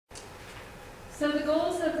So the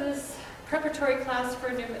goals of this preparatory class for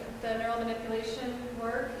the neural manipulation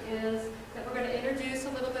work is that we're going to introduce a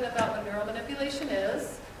little bit about what neural manipulation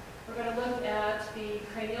is. We're going to look at the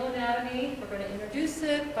cranial anatomy. We're going to introduce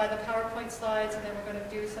it by the PowerPoint slides, and then we're going to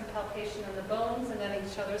do some palpation on the bones and then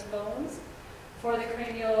each other's bones. For the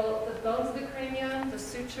bones of the cranium, the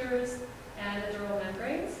sutures, and the dural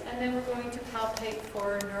membranes. And then we're going to palpate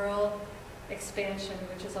for neural expansion,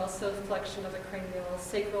 which is also a flexion of the cranial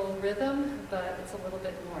sacral rhythm, but it's a little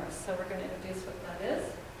bit more. So we're going to introduce what that is.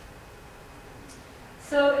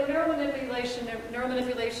 So in neural manipulation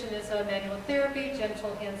is a manual therapy,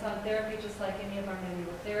 gentle hands-on therapy, just like any of our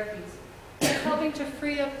manual therapies. It's helping to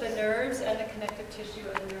free up the nerves and the connective tissue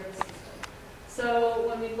of the nervous system. So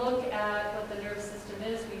when we look at what the nervous system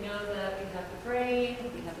is, we know that we have the brain,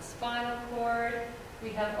 we have the spinal cord, we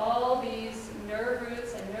have all these nerve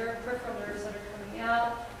roots and peripheral nerves that are coming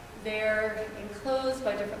out. They're enclosed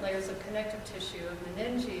by different layers of connective tissue, of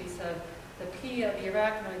meninges, of the pia, the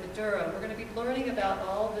arachnoid, the dura. We're going to be learning about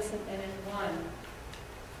all of this in one.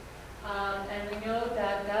 And we know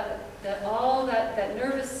that all that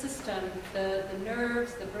nervous system, the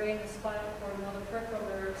nerves, the brain, the spinal cord, and all the peripheral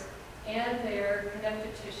nerves, and their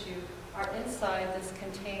connective tissue are inside this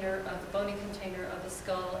container, the bony container of the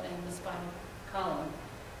skull and the spinal column.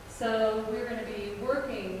 So we're going to be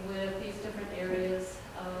working with these different areas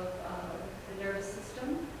of the nervous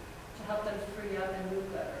system to help them free up and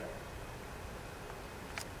move better.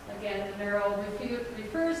 Again, the neural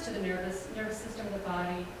refers to the nervous system of the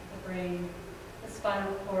body, the brain, the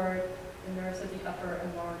spinal cord, the nerves of the upper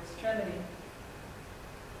and lower extremity.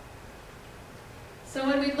 So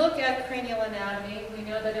when we look at cranial anatomy, we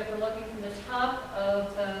know that if we're looking from the top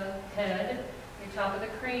of the head, the top of the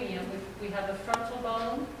cranium, we have the frontal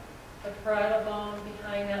bone, the parietal bone.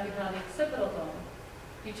 Behind that, we have the occipital bone.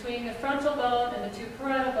 Between the frontal bone and the two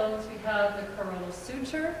parietal bones, we have the coronal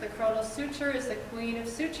suture. The coronal suture is the queen of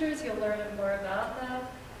sutures. You'll learn more about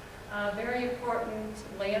that. Very important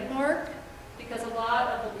landmark, because a lot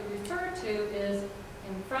of what we refer to is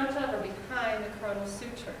in front of or behind the coronal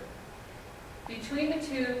suture. Between the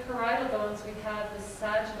two parietal bones, we have the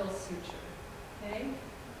sagittal suture. Okay?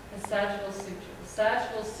 The sagittal suture. The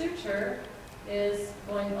sagittal suture is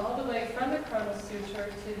going all the way from the coronal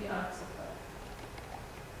suture to the occiput.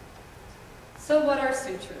 So what are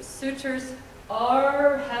sutures? Sutures they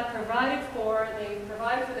provide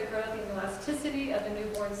for the growth and elasticity of the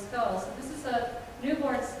newborn skull. So this is a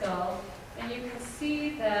newborn skull, and you can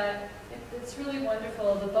see that it's really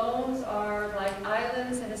wonderful. The bones are like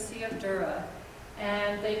islands in a sea of dura.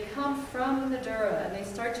 And they come from the dura, and they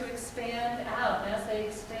start to expand out. And as they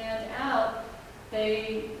expand out,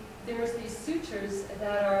 there's these sutures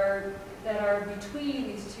that are between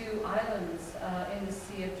these two islands in the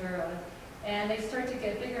sea of dura. And they start to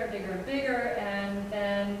get bigger and bigger and bigger, and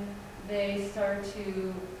then they start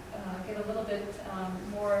to get a little bit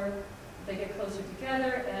more, they get closer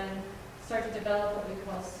together and start to develop what we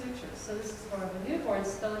call sutures. So this is more of a newborn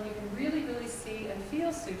skull, and you can really, really see and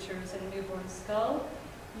feel sutures in a newborn skull.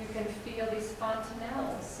 You can feel these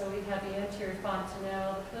fontanelles. So we have the anterior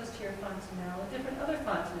fontanelle, the posterior fontanelle, and different other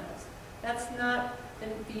fontanelles. That's not,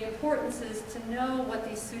 the importance is to know what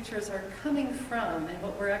these sutures are coming from and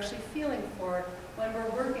what we're actually feeling for when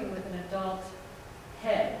we're working with an adult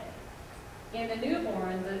head. In the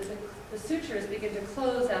newborn, the sutures begin to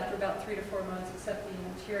close after about 3 to 4 months, except the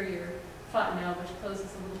anterior fontanelle, which closes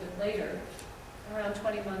a little bit later, around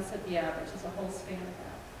 20 months at the average, is a whole span of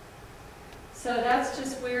that. So that's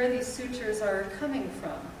just where these sutures are coming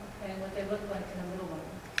from, okay, and what they look like in a little one.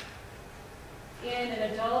 In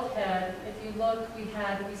an adult head, if you look, we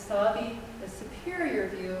saw the superior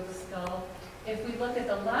view of the skull. If we look at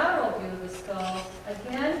the lateral view of the skull,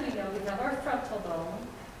 again, we know we have our frontal bone,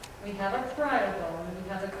 we have our parietal bone, and we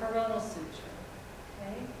have the coronal suture.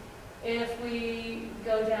 Okay? If we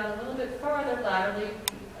go down a little bit farther laterally,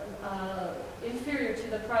 inferior to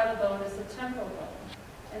the parietal bone is the temporal bone.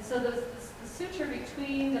 And so the suture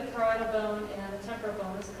between the parietal bone and the temporal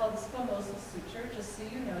bone is called the squamosal suture, just so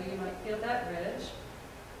you know, you might feel that ridge.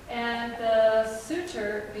 And the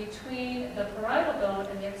suture between the parietal bone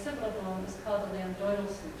and the occipital bone is called the lambdoidal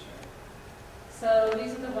suture. So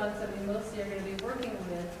these are the ones that we mostly are going to be working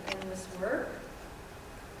with in this work.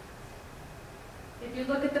 If you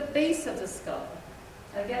look at the base of the skull,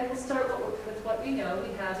 again, we'll start with what we know.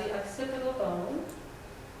 We have the occipital bone.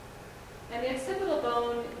 And the occipital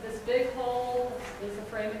bone, this big hole is the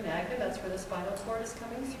foramen magnum. That's where the spinal cord is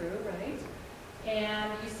coming through, right?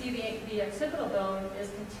 And you see the occipital bone is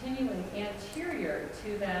continuing anterior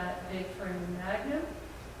to that big foramen magnum.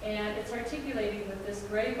 And it's articulating with this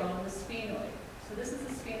gray bone, the sphenoid. So this is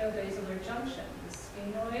the spheno-basilar junction. The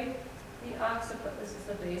sphenoid, the occiput. This is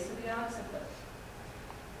the base of the occiput.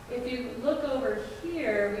 If you look over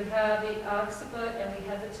here, we have the occiput and we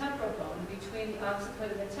have the temporal bone. Between the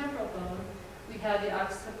occiput and the temporal bone, we have the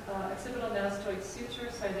occipital mastoid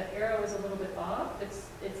suture. Sorry, that arrow is a little bit off. It's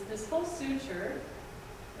this whole suture,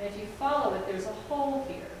 and if you follow it, there's a hole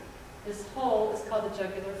here. This hole is called the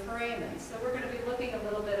jugular foramen. So we're going to be looking a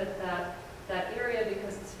little bit at that area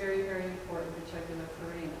because it's very, very important, the jugular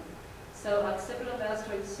foramen. So occipital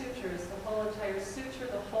mastoid suture is the whole entire suture.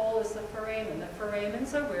 The hole is the foramen. The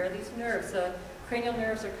foramens are where these nerves, the cranial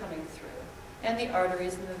nerves, are coming through, and the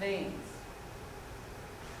arteries and the veins.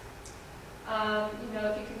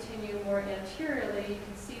 If you continue more anteriorly, you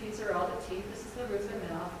can see these are all the teeth. This is the roof of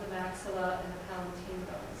the mouth, the maxilla, and the palatine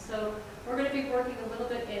bones. So we're going to be working a little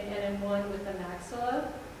bit in NM1 with the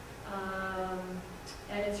maxilla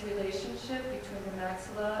and its relationship between the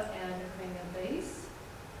maxilla and the cranial base.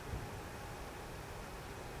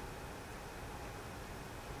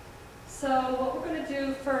 So what we're going to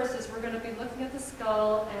do first is we're going to be looking at the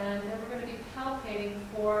skull, and then we're going to be palpating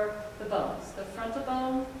for the bones, the frontal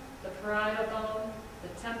bone, the parietal bone, the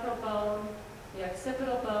temporal bone, the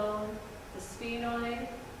occipital bone, the sphenoid,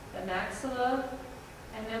 the maxilla,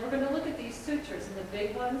 and then we're going to look at these sutures. And the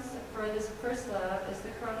big ones for this first lab is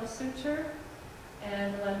the coronal suture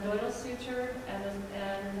and the lambdoidal suture, and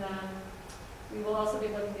we will also be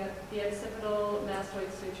looking at the occipital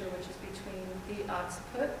mastoid suture, which is between the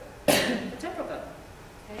occiput and the temporal bone.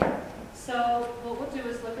 Okay? So what we'll do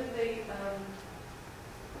is look at the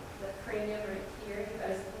cranium right here. You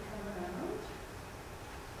guys can come around.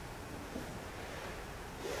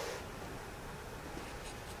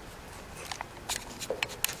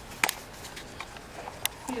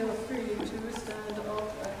 Feel free to stand up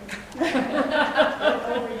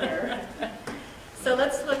over here. So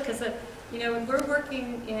let's look, because when we're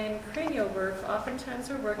working in cranial work, oftentimes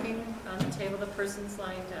we're working on the table, the person's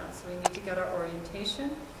lying down, so we need to get our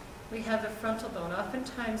orientation. We have the frontal bone.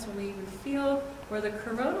 Oftentimes when we feel where the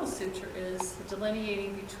coronal suture is,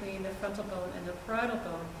 delineating between the frontal bone and the parietal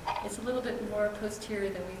bone, it's a little bit more posterior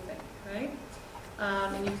than we think, right?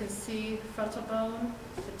 And you can see frontal bone,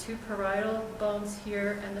 the two parietal bones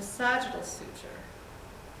here, and the sagittal suture.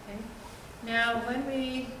 Okay? Now, when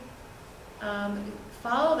we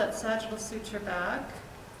follow that sagittal suture back,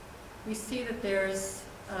 we see that there's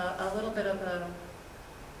a little bit of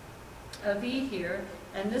a V here,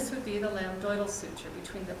 and this would be the lambdoidal suture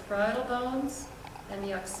between the parietal bones and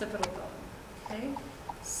the occipital bone. Okay?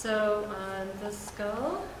 So on the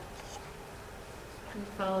skull, we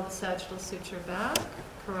follow the sagittal suture back,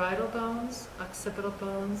 parietal bones, occipital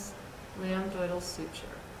bones, lambdoidal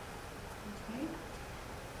suture. Okay?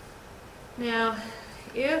 Now,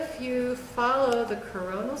 if you follow the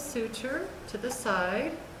coronal suture to the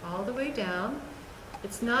side, all the way down,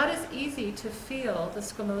 it's not as easy to feel the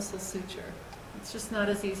squamosal suture. It's just not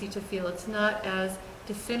as easy to feel. It's not as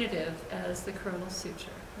definitive as the coronal suture,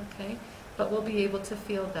 okay? But we'll be able to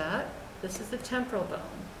feel that. This is the temporal bone.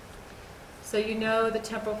 So you know the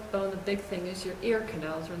temporal bone, the big thing is your ear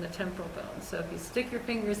canals are in the temporal bone. So if you stick your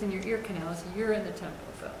fingers in your ear canals, you're in the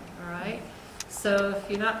temporal bone, all right? So if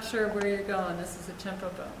you're not sure where you're going, this is the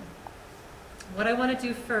temporal bone. What I want to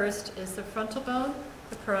do first is the frontal bone,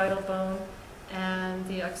 the parietal bone, and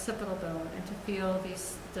the occipital bone, and to feel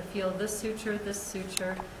this suture, the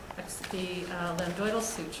lambdoidal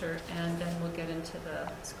suture, and then we'll get into the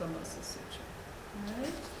squamosal suture. All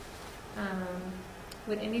right.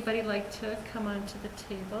 Would anybody like to come onto the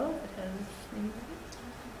table? That'd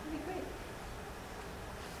be great.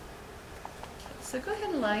 So go ahead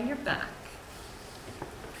and lie on your back.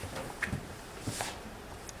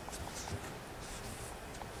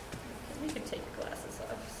 You can take your glasses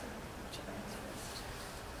off.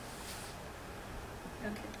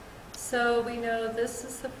 Okay. So we know this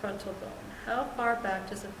is the frontal bone. How far back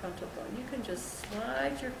does the frontal bone? You can just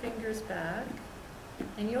slide your fingers back,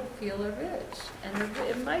 and you'll feel a ridge. And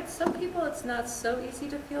it might, some people it's not so easy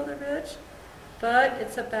to feel the ridge, but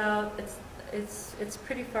it's about, it's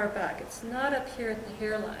pretty far back. It's not up here at the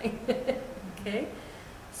hairline, okay?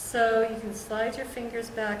 So you can slide your fingers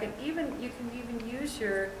back, and you can even use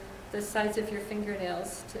the sides of your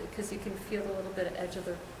fingernails because you can feel a little bit of edge of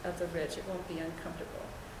the ridge. It won't be uncomfortable.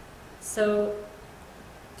 So,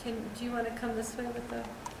 do you want to come this way with the?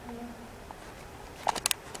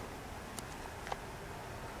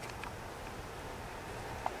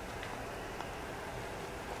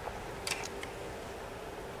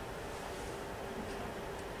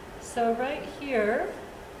 So right here,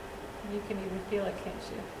 you can even feel it, can't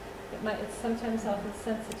you? It's sometimes often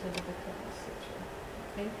sensitive to the coronal suture.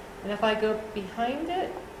 Okay? And if I go behind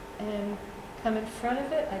it and come in front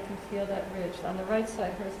of it, I can feel that ridge. On the right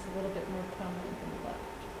side, hers is a little bit more prominent than the left.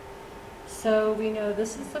 So we know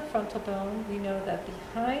this is the frontal bone. We know that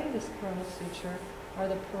behind this coronal suture are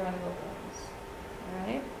the parietal bones. All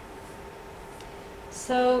right?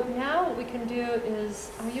 So now what we can do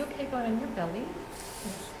is, are you okay going on your belly?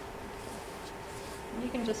 Yes. You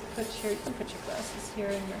can just put your glasses here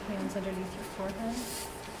and your hands underneath your forehead.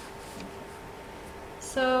 Okay.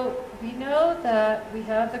 So we know that we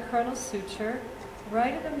have the coronal suture.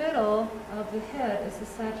 Right in the middle of the head is the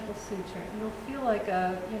sagittal suture. It'll feel like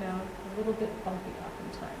a little bit bumpy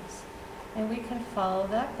oftentimes. And we can follow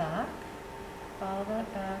that back, follow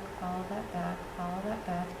that back, follow that back, follow that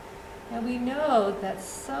back. And we know that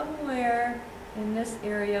somewhere in this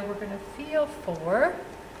area we're going to feel for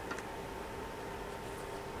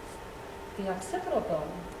the occipital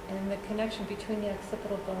bone and the connection between the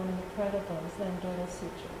occipital bone and the parietal bone is the lambdoidal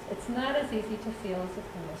suture. It's not as easy to feel as the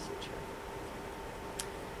coronal suture.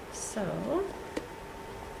 So,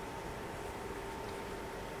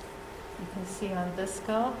 you can see on this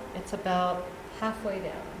skull, it's about halfway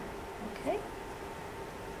down, okay?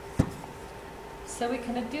 So we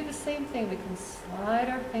can do the same thing. We can slide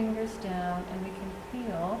our fingers down and we can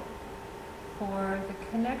feel for the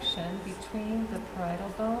connection between the parietal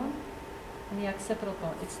bone and the occipital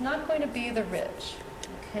bone. It's not going to be the ridge,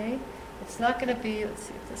 okay? It's not going to be, let's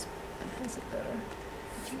see if this has it better.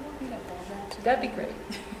 Do you want me to hold that? That'd be great.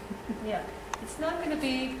 Yeah. It's not going to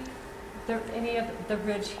be any of the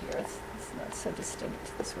ridge here. It's not so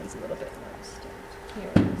distinct. This one's a little bit more distinct.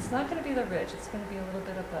 Here. It's not going to be the ridge. It's going to be a little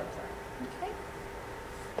bit above that. Okay?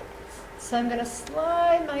 So I'm going to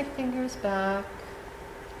slide my fingers back.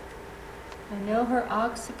 I know her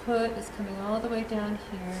occiput is coming all the way down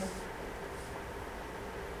here.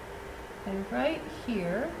 And right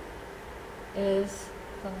here is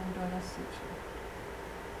the lambdoidal suture.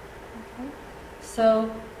 Okay?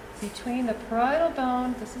 So between the parietal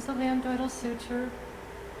bone, this is the lambdoidal suture,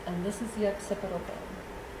 and this is the occipital bone.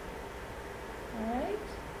 All right?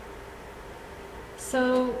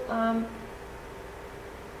 So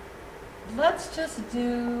let's just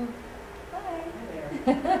do, hi.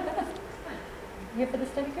 There. Here for the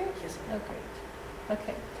study group? Yes. Oh, great.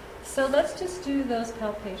 Okay. So let's just do those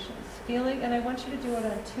palpations. Feeling, and I want you to do it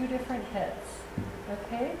on 2 different heads.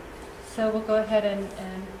 Okay? So we'll go ahead and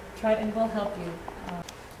try, and we'll help you.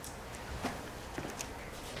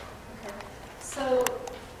 Okay. So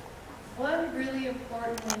one really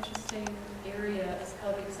important and interesting area is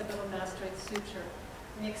called the occipital mastoid suture.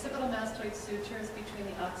 And the occipital mastoid suture is between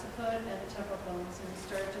the occiput and the temporal bones, and we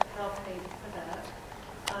start to palpate for that.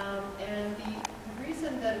 And the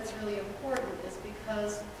reason that it's really important is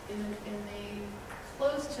because in the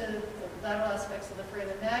close to the lateral aspects of the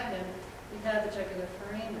foramen magnum, we have the jugular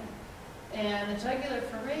foramen. And the jugular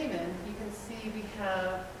foramen, you can see we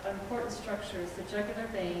have important structures, the jugular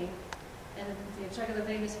vein, and the jugular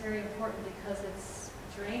vein is very important because it's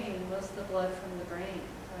draining most of the blood from the brain,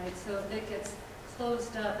 right? So if it gets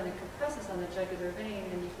closed up and it compresses on the jugular vein,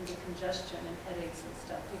 then you can get congestion and headaches and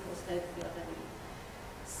stuff. People's heads feel heavy.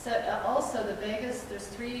 So, also the vagus, there's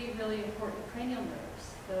 3 really important cranial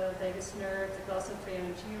nerves, the vagus nerve, the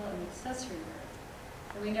glossopharyngeal, and the accessory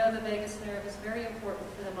nerve. And we know the vagus nerve is very important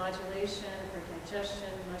for the modulation, for digestion,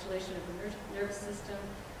 modulation of the nervous system,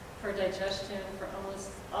 for digestion, for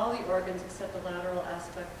almost all the organs except the lateral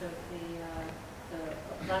aspect of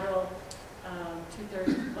the lateral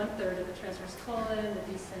 1/3 of the transverse colon,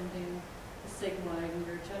 the descending, the sigmoid, and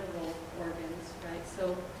your genital organs, right?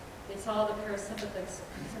 So it's all the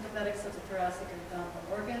sympathetics of the thoracic and abdominal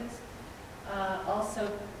organs. Also,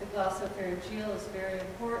 the glossopharyngeal is very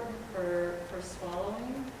important for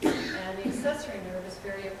swallowing, and the accessory nerve is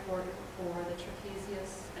very important for the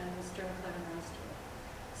trapezius and the sternocleidomastoid.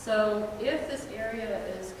 So, if this area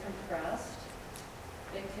is compressed,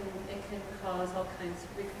 it can cause all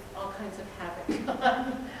kinds of havoc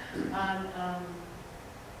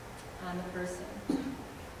on the person.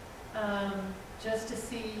 Just to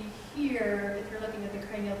see here, if you're looking at the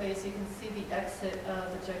cranial base, you can see the exit of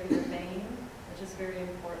the jugular vein, which is very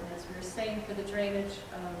important, as we were saying, for the drainage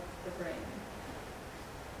of the brain.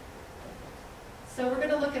 So we're going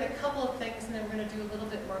to look at a couple of things, and then we're going to do a little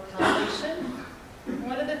bit more palpation.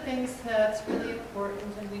 One of the things that's really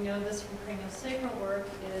important, and we know this from craniosacral work,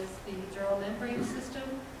 is the dural membrane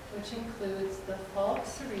system, which includes the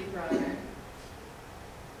falx cerebri,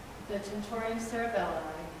 the tentorium cerebelli,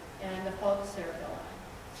 and the falx cerebelli.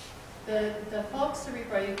 The falx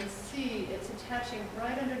cerebri, you can see it's attaching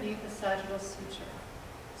right underneath the sagittal suture.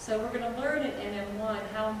 So we're going to learn in NM1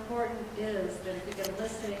 how important it is that if you get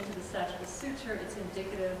listening to the sagittal suture, it's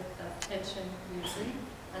indicative of tension usually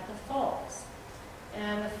at the falx.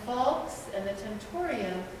 And the falx and the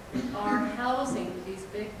tentorium are housing these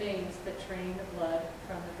big veins that drain the blood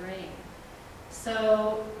from the brain.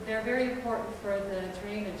 So they're very important for the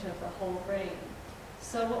drainage of the whole brain.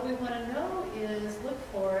 So what we want to know is, look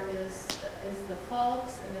for is the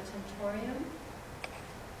falx and the tentorium.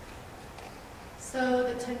 So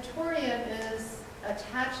the tentorium is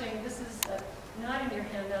attaching, this is not in your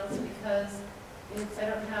handouts because I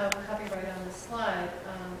don't have copyright on the slide.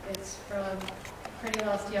 It's from Cranial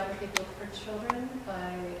Osteopathy Book for Children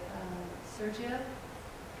by Sergia.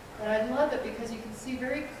 But I love it because you can see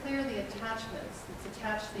very clearly attachments. It's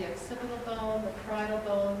attached to the occipital bone, the parietal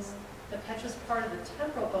bones, the petrous part of the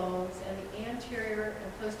temporal bones, and the anterior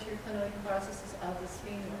and posterior clinoid processes of the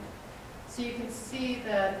sphenoid. So you can see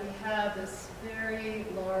that we have this very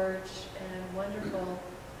large and wonderful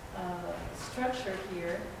structure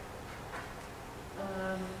here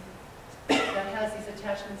that has these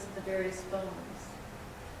attachments to the various bones.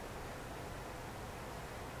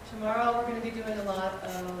 Tomorrow we're going to be doing a lot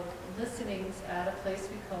of listenings at a place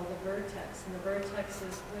we call the vertex. And the vertex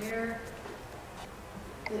is where,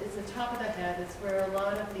 it's the top of the head, it's where a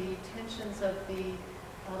lot of the tensions of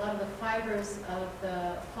a lot of the fibers of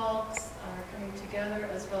the falx are coming together,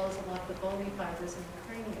 as well as a lot of the bony fibers in the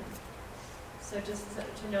cranium. So just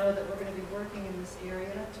to know that we're going to be working in this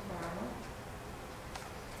area tomorrow.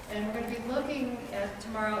 And we're going to be looking at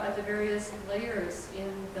tomorrow at the various layers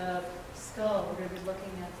in the skull. We're going to be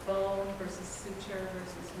looking at bone versus suture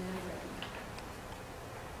versus membrane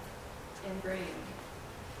and brain.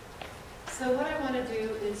 So what I want to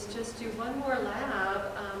do is just do one more lab.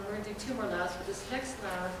 We're going to do 2 more labs, but this next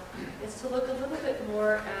lab is to look a little bit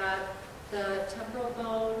more at the temporal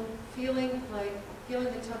bone, feeling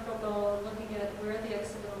the temporal bone, looking at where the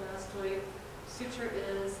occipital-mastoid suture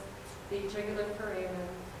is, the jugular foramen,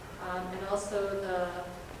 and also the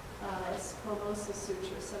squamosal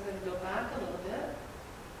suture. So I'm going to go back a little bit.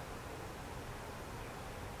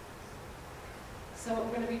 So what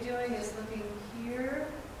we're going to be doing is looking here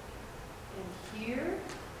and here,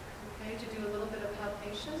 okay, to do a little bit of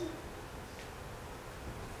palpation.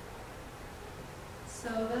 So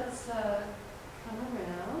let's come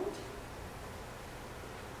around.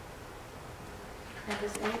 And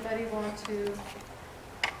does anybody want to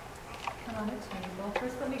come on a table?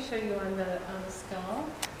 First, let me show you on the skull.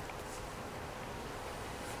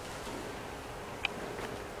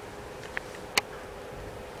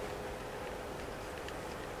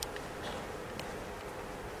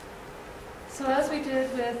 So as we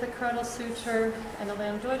did with the coronal suture and the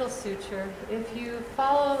lambdoidal suture, if you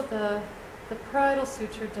follow the parietal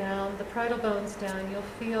suture down, the parietal bones down, you'll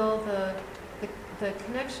feel the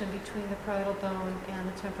connection between the parietal bone and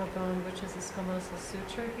the temporal bone, which is the squamosal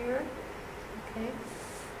suture here. Okay.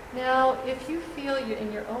 Now, if you feel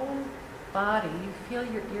in your own body, you feel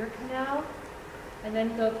your ear canal, and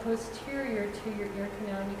then go posterior to your ear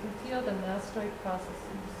canal, and you can feel the mastoid processes.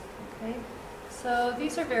 Okay. So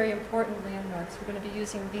these are very important landmarks. We're going to be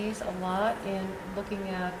using these a lot in looking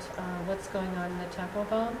at what's going on in the temporal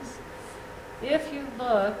bones. If you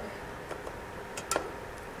look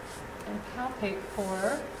and palpate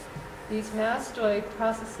for these mastoid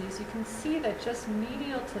processes, you can see that just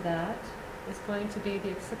medial to that is going to be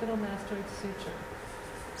the occipital mastoid suture.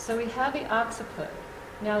 So we have the occiput.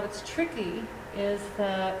 Now what's tricky is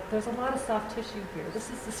that there's a lot of soft tissue here. This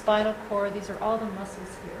is the spinal cord. These are all the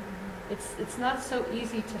muscles here. It's not so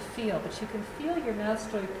easy to feel, but you can feel your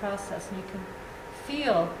mastoid process, and you can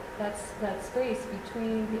feel that space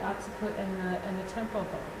between the occiput and the temporal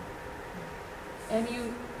bone. And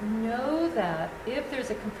you know that if there's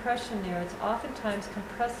a compression there, it's oftentimes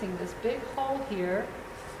compressing this big hole here,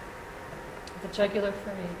 the jugular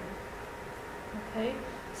foramen. Okay?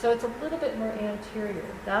 So it's a little bit more anterior.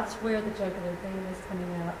 That's where the jugular vein is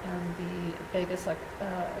coming out, and the vagus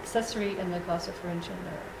accessory and the glossopharyngeal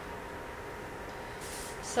nerve.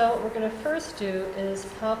 So what we're going to first do is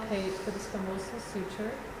palpate for the squamosal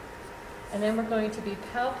suture, and then we're going to be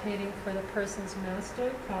palpating for the person's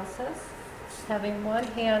mastoid process, having one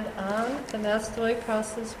hand on the mastoid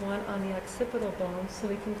process, one on the occipital bone, so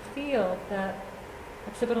we can feel that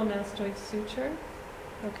occipital mastoid suture,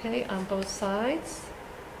 okay, on both sides.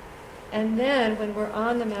 And then when we're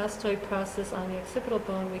on the mastoid process on the occipital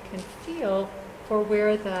bone, we can feel for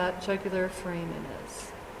where that jugular foramen is.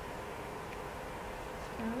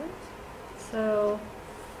 All right. So,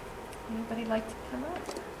 anybody like to come up?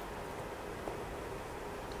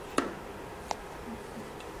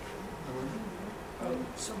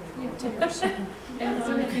 So many volunteers. And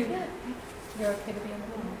so if you're okay to be in the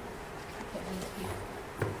room?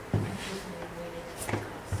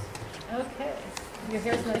 Okay. Your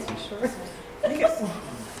hair's nice and short. Okay.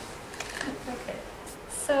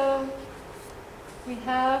 So we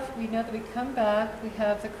know that we come back, we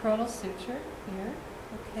have the coronal suture here.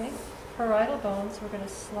 Okay. Parietal bones, we're going to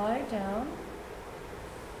slide down.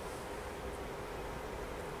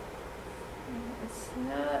 It's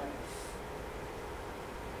not,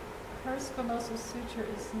 her squamosal suture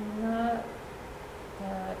is not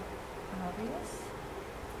that obvious.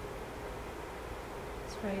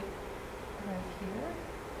 It's right here.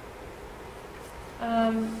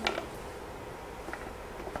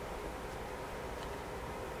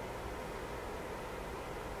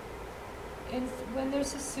 When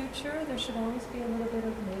there's a suture, there should always be a little bit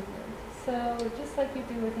of movement. So just like you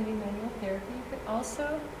do with any manual therapy, you could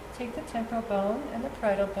also take the temporal bone and the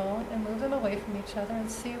parietal bone and move them away from each other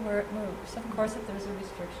and see where it moves. Of course, if there's a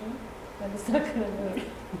restriction, then it's not going to move.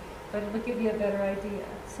 But it will give you a better idea.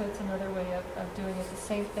 So it's another way of doing it. The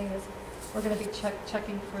same thing as we're going to be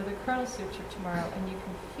checking for the coronal suture tomorrow, and you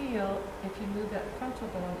can feel if you move that frontal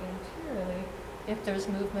bone anteriorly, if there's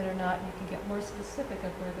movement or not, and you can get more specific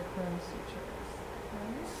of where the coronal suture is.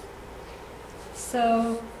 Right?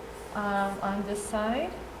 So on this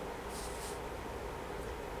side,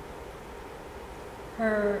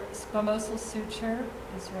 her squamosal suture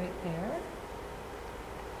is right there.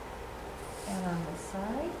 And on this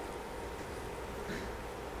side,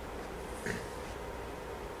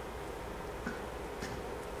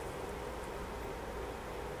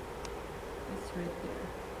 it's right there.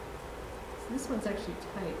 So this one's actually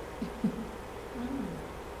tight.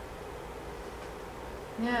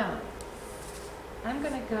 Now, I'm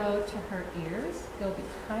going to go to her ears, go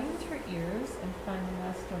behind her ears and find the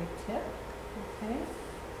mastoid tip. Okay?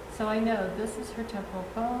 So I know this is her temporal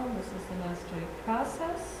bone, this is the mastoid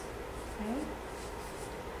process. Okay?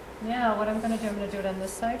 Now what I'm going to do, I'm going to do it on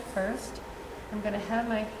this side first. I'm going to have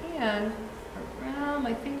my hand around,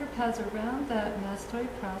 my finger pads around that mastoid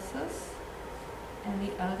process and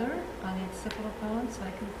the other on the occipital bone so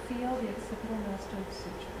I can feel the occipital mastoid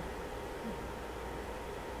suture.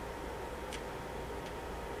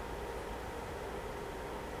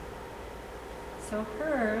 So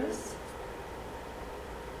hers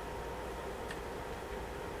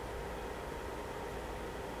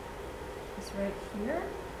is right here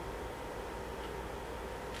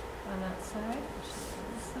on that side, which is on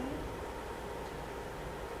this side.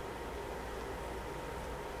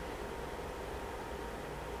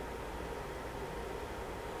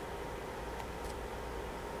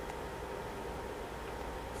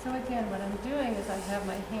 So again, what I'm doing is I have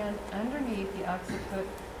my hand underneath the occiput,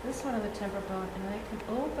 this one on the temporal bone, and I can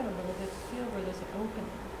open a little bit to feel where there's an opening.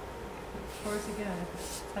 Of course, again, if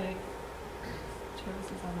it's tight, Travis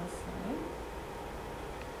is on this side.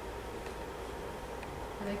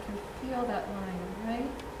 But I can feel that line right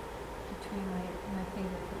between my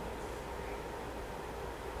fingertips.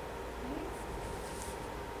 Okay.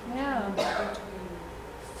 Now,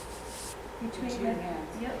 between the hands.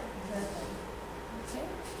 Yep, exactly. Okay.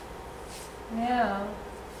 Now,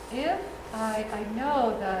 if I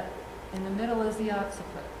know that in the middle is the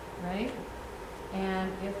occiput, right?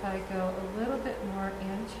 And if I go a little bit more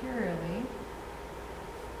anteriorly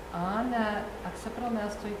on that occipital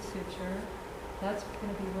mastoid suture, that's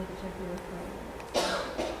going to be where the jugular vein is.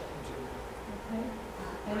 Okay?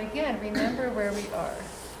 And again, remember where we are.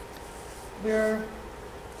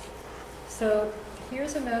 So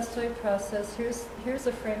here's a mastoid process, here's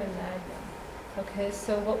the foramen magnum. Okay,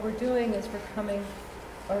 so what we're doing is we're coming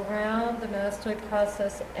around the mastoid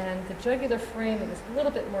process, and the jugular foramen is a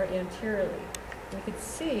little bit more anteriorly. You can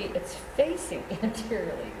see it's facing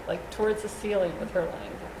anteriorly, like towards the ceiling with her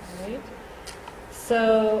lying down, right?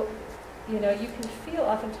 So, you know, you can feel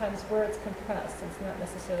oftentimes where it's compressed. It's not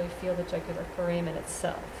necessarily feel the jugular foramen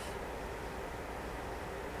itself.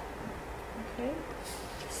 Okay?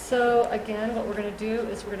 So again, what we're going to do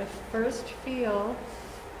is we're going to first feel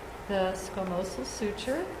the squamosal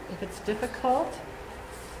suture. If it's difficult,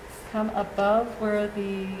 come above where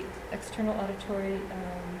the external auditory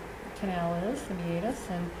canal is, the meatus,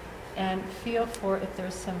 and feel for if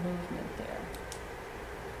there's some movement there.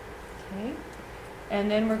 Okay? And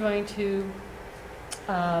then we're going to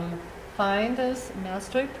find those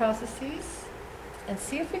mastoid processes and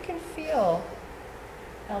see if we can feel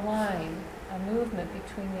a line, a movement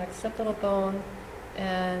between the occipital bone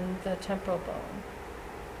and the temporal bone.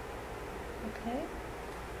 Okay?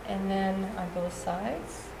 And then on both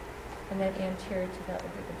sides, and then anterior to that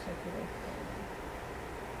would be the jugular vein.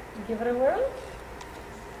 Give it a whirl?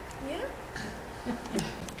 Yeah?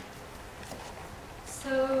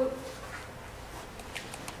 So,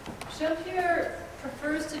 Jean-Pierre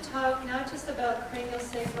prefers to talk not just about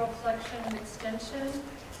craniosacral flexion and extension,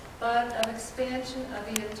 but of expansion of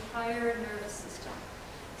the entire nervous system.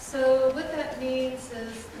 So what that means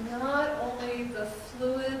is not only the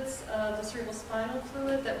fluids, the cerebrospinal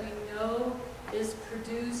fluid that we know is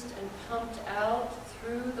produced and pumped out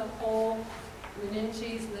through the whole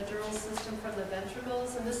meninges and the dural system from the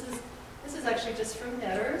ventricles, and this is actually just from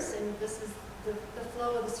Netter's, and this is the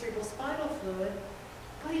flow of the cerebrospinal fluid.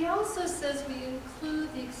 But he also says we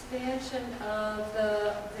include the expansion of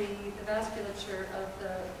the vasculature of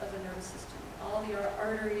the nervous system. All the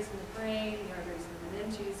arteries in the brain, the arteries in the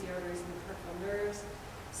meninges, the arteries in the peripheral nerves.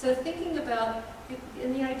 So thinking about,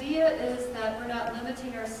 and the idea is that we're not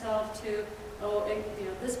limiting ourselves to,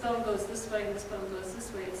 this bone goes this way and this bone goes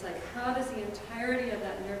this way. It's like, how does the entirety of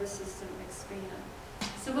that nervous system expand?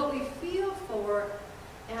 So what we feel for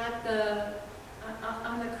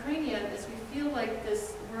on the cranium is we feel like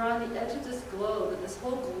this, we're on the edge of this globe, and this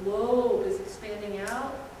whole globe is expanding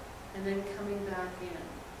out and then coming back in.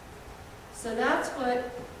 So that's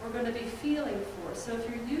what we're going to be feeling for. So if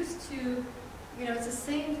you're used to, it's the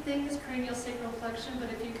same thing as cranial sacral flexion, but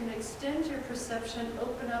if you can extend your perception,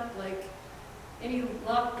 open up like any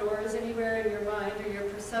locked doors anywhere in your mind or your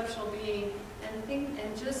perceptual being,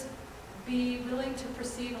 and just be willing to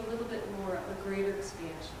perceive a little bit more of a greater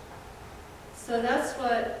expansion. So that's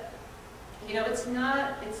what, it's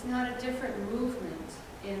not a different movement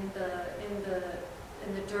in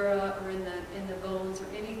the dura or in the bones or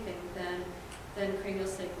anything than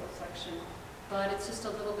craniosacral flexion, but it's just a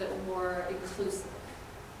little bit more inclusive.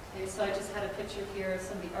 Okay, so I just had a picture here of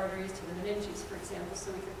some of the arteries to the meninges, for example,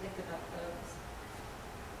 so we can think about those.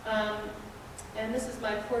 And this is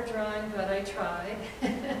my poor drawing, but I tried.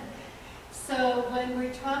 So when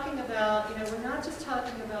we're talking about, we're not just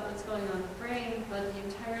talking about what's going on in the brain, but the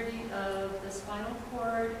entirety of the spinal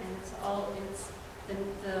cord, and it's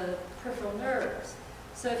the peripheral nerves.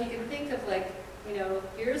 So if you can think of like,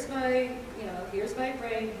 here's my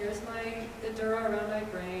brain, here's the dura around my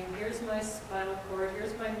brain, here's my spinal cord,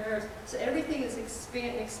 here's my nerves. So everything is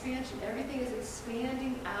expansion. Everything is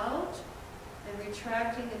expanding out and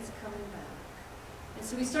retracting, it's coming back. And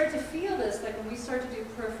so we start to feel this, like when we start to do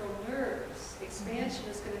peripheral nerves, expansion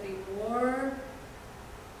is going to be more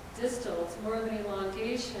distal, it's more of an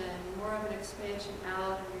elongation, more of an expansion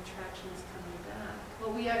out, and retraction is coming back.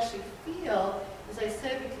 What we actually feel, as I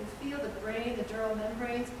said, we can feel the brain, the dural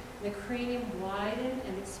membranes, and the cranium widen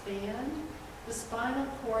and expand. The spinal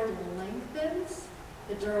cord lengthens,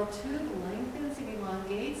 the dural tube lengthens and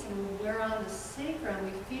elongates, and when we're on the sacrum,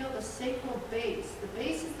 we feel the sacral base. The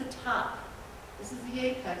base is the top. This is the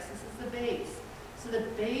apex, this is the base. So the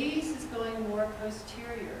base is going more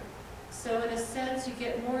posterior. So in a sense, you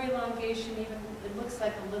get more elongation, even it looks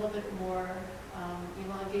like a little bit more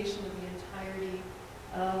elongation of the entirety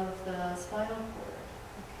of the spinal cord,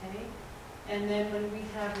 okay? And then when we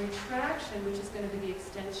have retraction, which is going to be the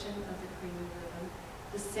extension of the cranial rhythm,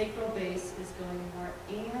 the sacral base is going more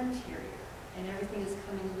anterior, and everything is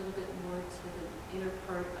coming a little bit more to the inner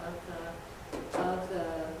part of the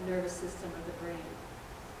nervous system of the brain.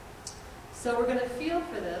 So we're going to feel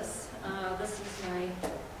for this. This is my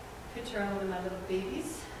picture of one of my little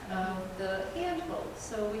babies, the hand hold.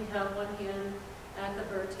 So we have one hand at the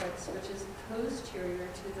vertex, which is posterior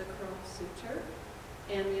to the coronal suture,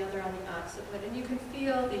 and the other on the occiput. And you can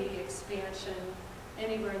feel the expansion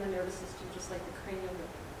anywhere in the nervous system, just like the cranial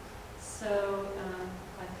rhythm. So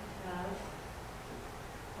I have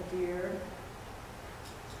a deer.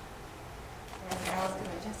 And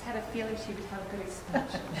I just had a feeling she would have good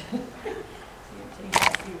expansion. You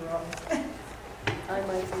might be wrong. I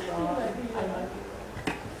might be wrong. I might be wrong.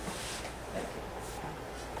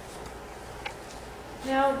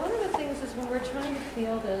 Now, one of the things is when we're trying to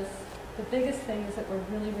feel this, the biggest thing is that we're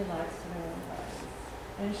really relaxed in our own bodies.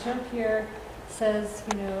 And Jean-Pierre says,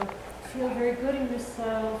 feel very good in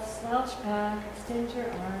yourself, slouch back, extend your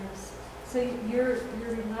arms. So you're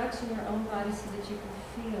relaxing your own body so that you can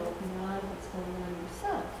feel beyond what's going on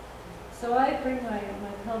yourself. So I bring my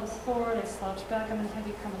pelvis forward, I slouch back. I'm going to have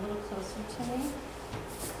you come a little closer to me.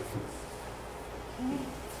 Okay.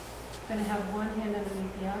 I'm going to have one hand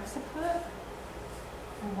underneath the occiput,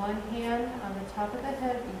 and one hand on the top of the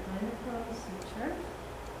head behind the coronal suture.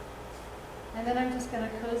 And then I'm just going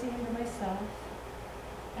to cozy into myself.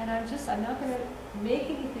 And I'm not going to make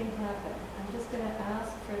anything happen. I'm just going to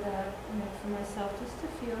ask for that, for myself, just to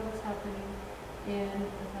feel what's happening in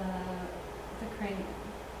the cranium.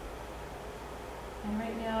 And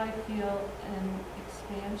right now I feel an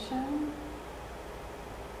expansion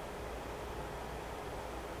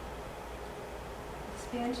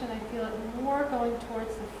expansion, I feel it more going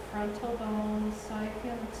towards the frontal bones, so I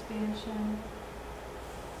feel expansion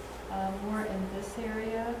more in this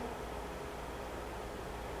area.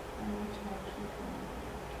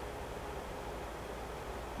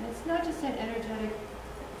 And it's not just an energetic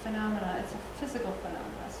phenomena, it's a physical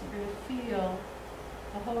phenomena. So you're going to feel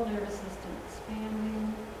the whole nervous system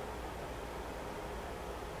expanding.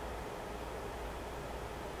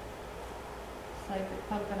 It's like you're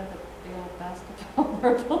pumping up the old basketball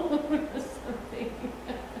or balloon or something.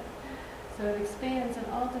 So it expands in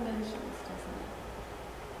all dimensions, doesn't it?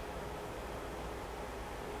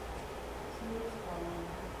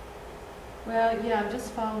 Well, yeah, I'm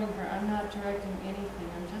just following her. I'm not directing anything.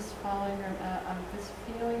 I'm just following her. I'm just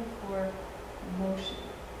feeling for motion.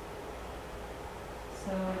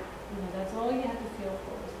 So, that's all you have to feel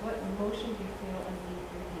for is what motion do you feel underneath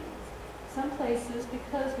your hands. Some places,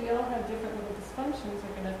 because we all have different little dysfunctions,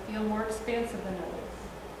 are going to feel more expansive than others.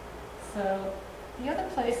 So, the other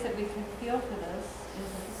place that we can feel for this is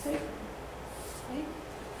at the sacrum. Okay?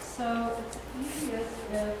 So, it's easiest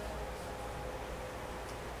if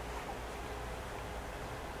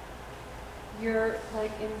your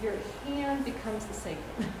hand becomes the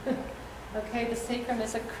sacrum. Okay, the sacrum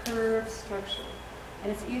is a curved structure.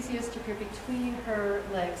 And it's easiest if you're between her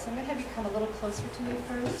legs. So I'm going to have you come a little closer to me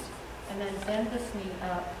first, and then bend this knee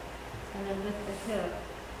up, and then lift the hip.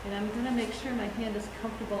 And I'm going to make sure my hand is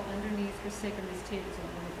comfortable underneath her sacrum. These tables are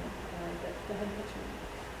moving. Go ahead and put your knee.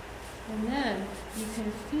 And then you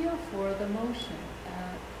can feel for the motion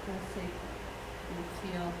at the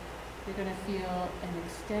sacrum. You're going to feel an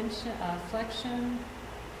extension, flexion,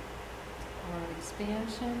 or an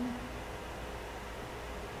expansion.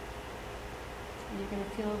 And you're going to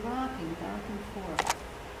feel rocking back and forth.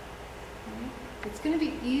 Okay? It's going to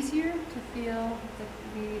be easier to feel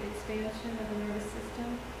the expansion of the nervous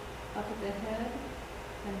system up at the head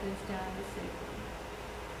and then down the sacrum.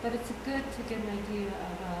 But it's good to get an idea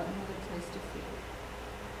of another place to feel.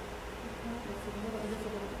 Okay? It is a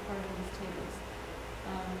little bit hard on these tables.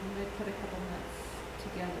 We might put a couple nuts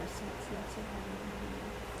together so it's not so hard.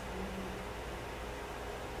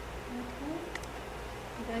 Okay?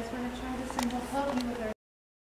 You guys want to try this and we'll help you with our